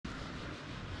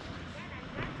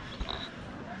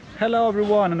Hello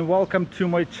everyone and welcome to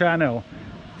my channel.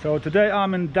 So today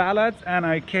I'm in Dalat and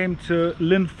I came to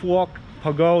Linh Phuoc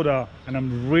pagoda, and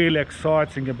I'm really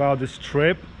excited about this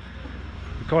trip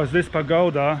because this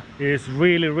pagoda is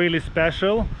really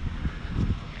special.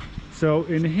 So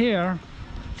in here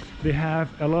they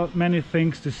have many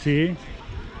things to see.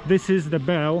 This is the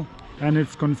bell, and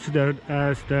it's considered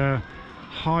as the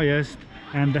highest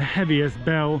and the heaviest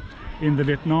bell in the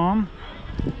Vietnam.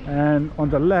 And on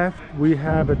the left we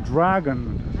have a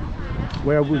dragon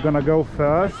where we're gonna go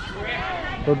first.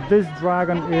 So this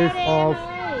dragon is of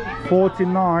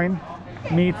 49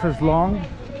 meters long,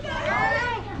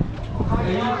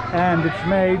 and it's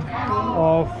made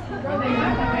of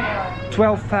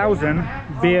 12,000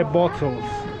 beer bottles.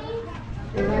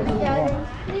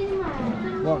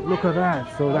 Well, look at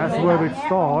that. So that's where it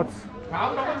starts.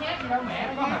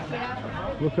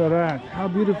 Look at that. How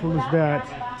beautiful is that?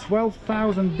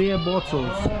 12,000 beer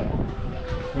bottles.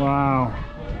 Wow.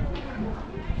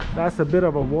 That's a bit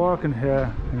of a work in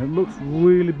here, and it looks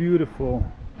really beautiful.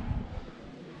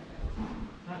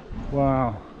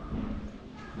 Wow.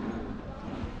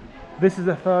 This is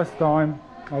the first time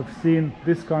I've seen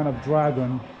this kind of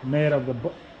dragon made of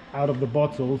out of the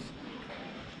bottles.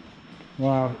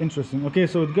 Wow, interesting. Okay,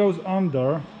 so it goes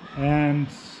under, and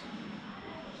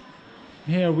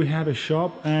here we have a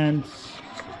shop, and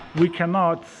we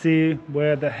cannot see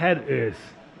where the head is.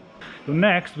 So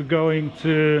next we're going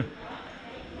to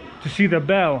see the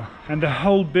bell, and the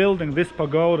whole building, this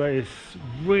pagoda, is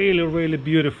really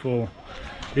beautiful.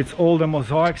 It's all the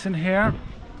mosaics in here.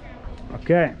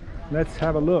 Okay, let's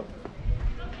have a look.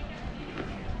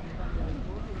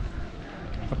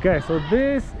 Okay, so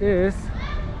this is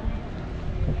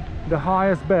the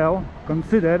highest bell,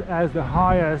 considered as the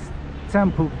highest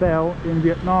temple bell in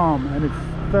Vietnam, and it's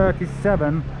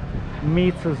 37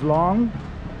 meters long.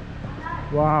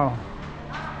 Wow,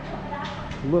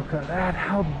 look at that.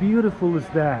 How beautiful is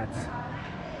that?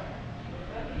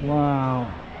 Wow.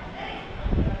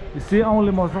 You see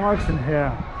only mosaics in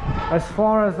here. As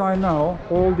far as I know,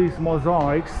 all these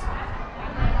mosaics,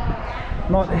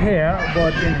 not here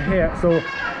but in here. So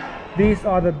these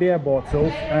are the beer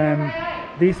bottles, and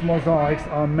these mosaics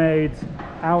are made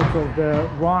out of the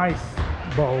rice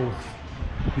bowls.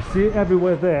 You see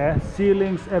everywhere there,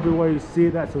 ceilings everywhere you see,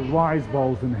 that's rice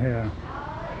bowls in here.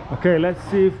 Okay, let's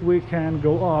see if we can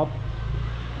go up.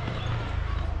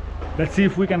 Let's see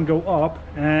if we can go up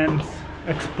and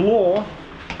explore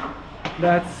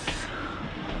that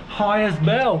highest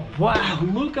bell. Wow,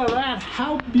 look at that.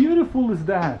 How beautiful is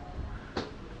that?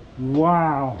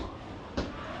 Wow.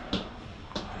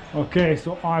 Okay,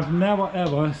 so I've never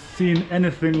ever seen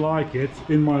anything like it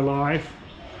in my life.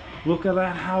 Look at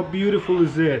that. How beautiful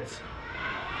is it?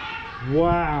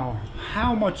 Wow,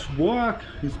 how much work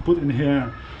is put in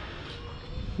here.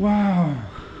 Wow.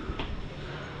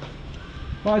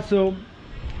 Right, so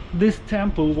this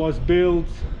temple was built,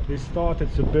 they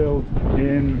started to build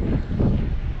in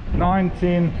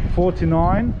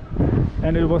 1949,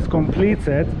 and it was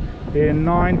completed in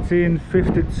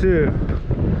 1952.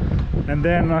 And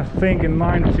then I think in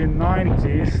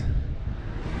 1990s,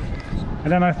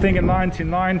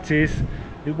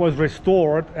 it was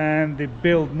restored, and they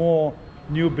built more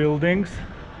new buildings.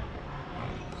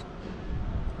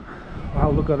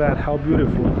 Wow, look at that, how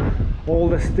beautiful. All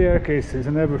the staircases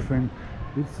and everything.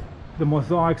 It's the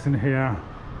mosaics in here.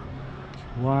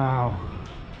 Wow.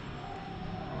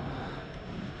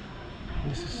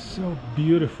 This is so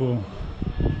beautiful.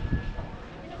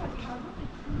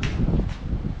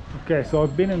 Okay, so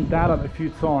I've been in Dalat a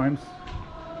few times,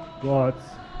 but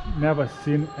never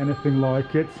seen anything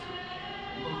like it.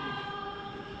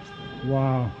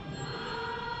 Wow,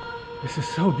 this is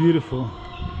so beautiful. Wow.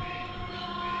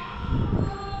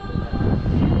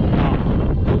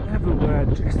 Everywhere,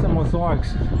 just the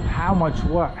mosaics. How much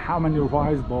work, how many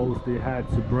rice bowls they had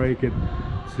to break it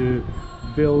to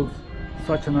build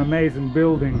such an amazing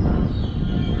building.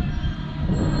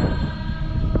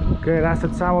 Okay, that's a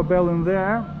tower bell in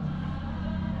there.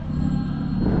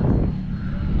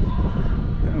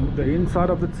 The inside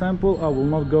of the temple, I will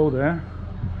not go there,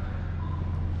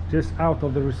 just out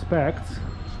of the respect.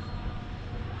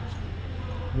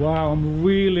 Wow, I'm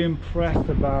really impressed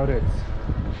about it.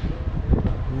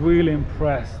 Really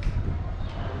impressed.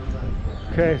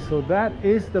 Okay, so that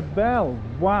is the bell.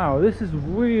 Wow, this is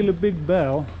really big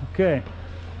bell. Okay.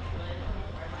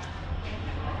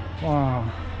 Wow.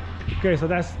 Okay, so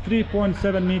that's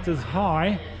 3.7 meters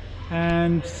high,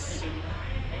 and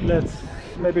let's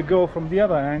maybe go from the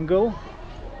other angle.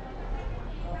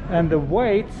 And the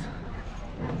weight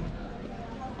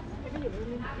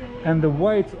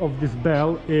of this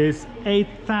bell is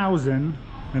 8,000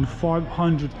 and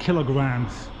 500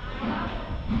 kilograms.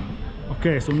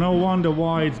 Okay, so no wonder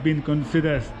why it's been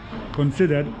considered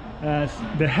as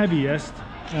the heaviest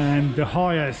and the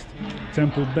highest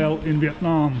temple bell in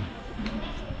Vietnam.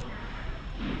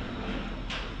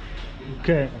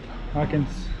 Okay,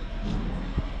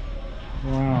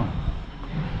 wow.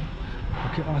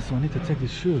 Okay, also I need to take the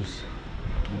shoes.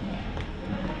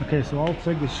 Okay, so I'll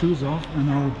take the shoes off and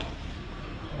I'll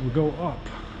go up.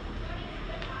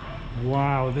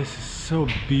 Wow, this is so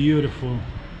beautiful.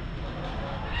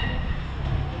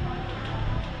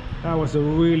 That was a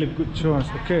really good choice.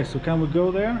 Okay, so can we go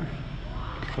there?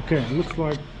 Okay, it looks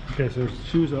like, okay, so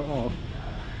shoes are off.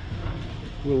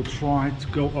 We'll try to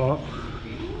go up.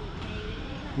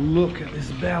 Look at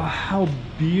this bell, how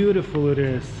beautiful it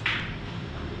is.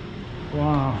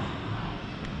 Wow.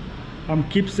 I'm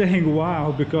keep saying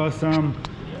wow because I'm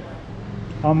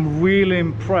really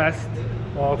impressed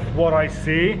of what I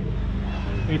see.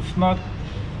 It's not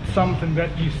something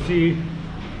that you see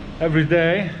every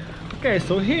day. Okay,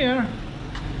 so here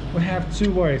we have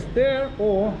two ways, there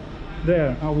or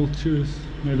there. I will choose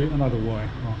maybe another way.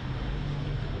 Oh.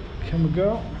 Can we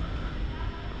go?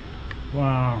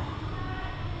 Wow.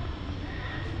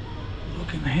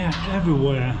 Look in here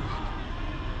everywhere.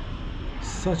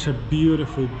 Such a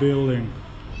beautiful building.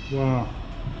 Wow.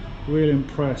 Really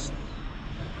impressed.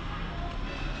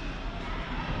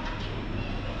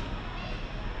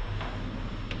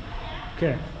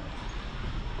 Okay.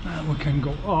 Now we can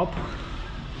go up.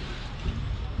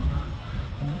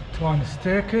 Climb the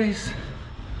staircase.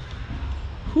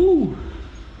 Whew.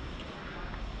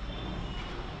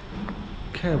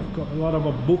 Okay, we've got a lot of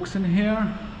books in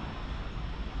here.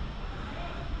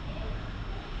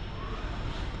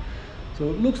 So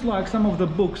it looks like some of the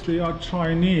books, they are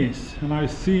Chinese, and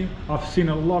I've seen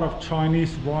a lot of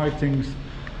Chinese writings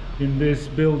in this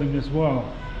building as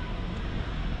well.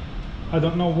 I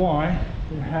don't know why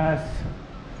it has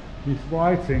these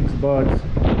writings, but it's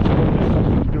probably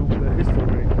something to do with the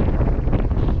history.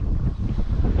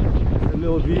 There's a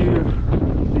little view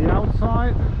of the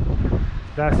outside.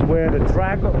 That's where the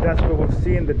dragon, that's where we've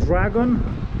seen the dragon.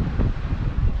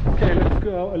 Okay, let's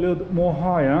go a little bit more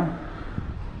higher.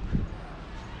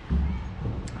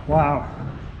 Wow,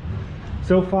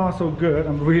 so far so good.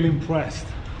 I'm really impressed.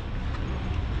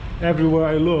 Everywhere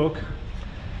I look,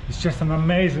 it's just an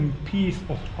amazing piece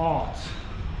of art.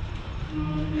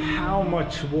 How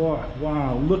much work.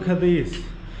 Wow, look at these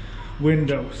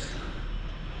windows.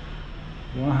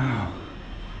 Wow.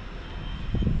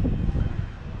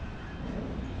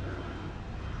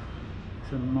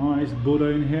 It's a nice Buddha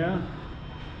in here.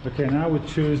 Okay, now we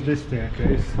choose this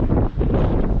staircase.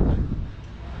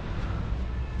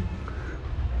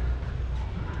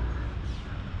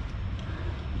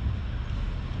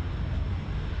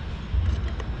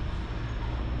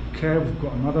 Okay, we've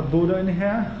got another Buddha in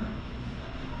here.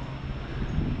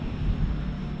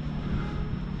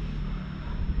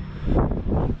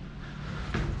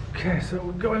 Okay, so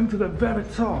we're going to the very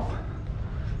top.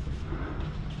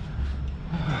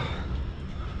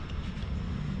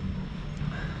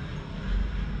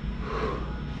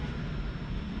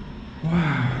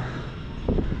 Wow.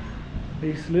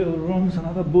 These little rooms,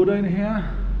 another Buddha in here.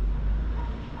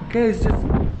 Okay, it's just,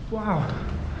 wow.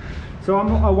 So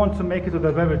I want to make it to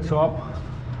the very top.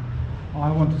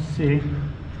 I want to see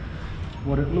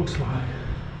what it looks like.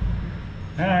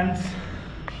 And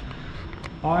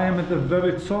I am at the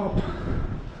very top.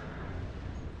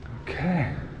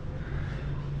 Okay.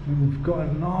 And we've got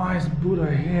a nice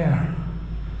Buddha here.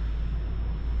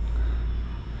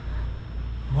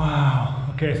 Wow.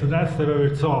 Okay, so that's the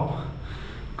very top.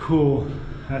 Cool.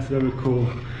 That's very cool.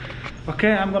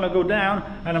 Okay, I'm gonna go down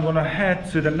and I'm gonna head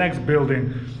to the next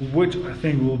building, which I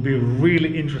think will be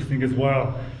really interesting as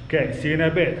well. Okay, see you in a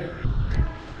bit.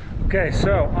 Okay,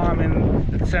 so I'm in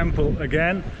the temple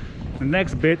again. The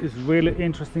next bit is really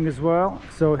interesting as well.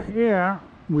 So here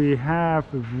we have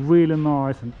a really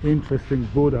nice and interesting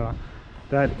Buddha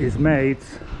that is made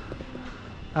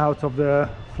out of the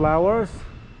flowers.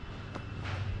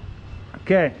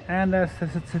 Okay, and there's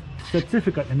a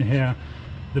certificate in here.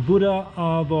 The Buddha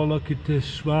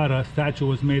Avalokiteshvara statue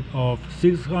was made of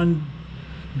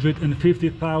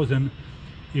 650,000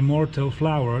 immortelle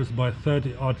flowers by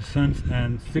 30 artisans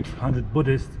and 600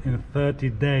 Buddhists in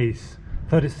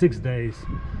 36 days.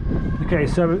 Okay,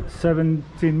 so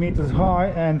 17 meters high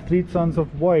and 3 tons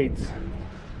of weight.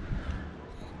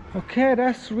 Okay,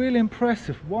 that's really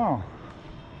impressive. Wow.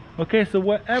 Okay, so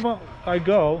wherever I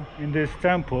go in this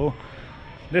temple,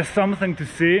 there's something to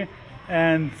see,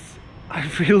 and I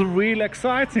feel really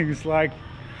exciting. It's like,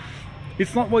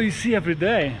 it's not what you see every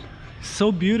day. It's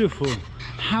so beautiful.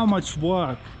 how much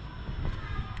work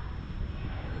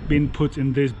been put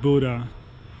in this Buddha.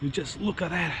 You just look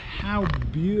at that, how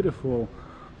beautiful.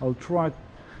 I'll try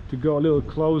to go a little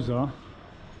closer.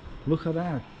 Look at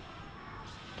that.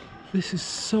 This is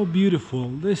so beautiful.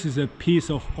 This is a piece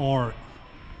of art.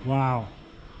 Wow.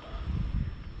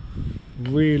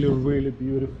 Really, really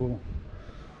beautiful.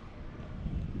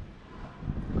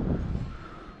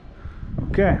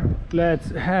 Okay, let's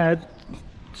head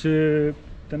to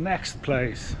the next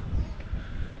place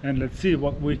and let's see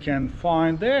what we can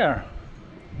find there.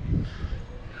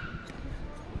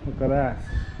 Look at that.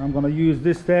 I'm gonna use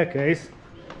this staircase,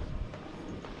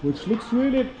 which looks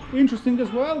really interesting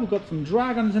as well. We've got some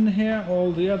dragons in here,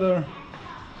 all the other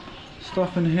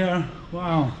stuff in here.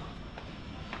 Wow.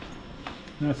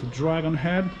 That's a dragon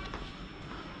head.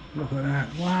 Look at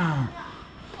that. Wow.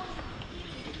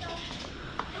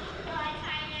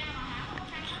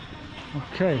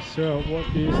 Okay, so what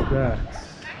is that?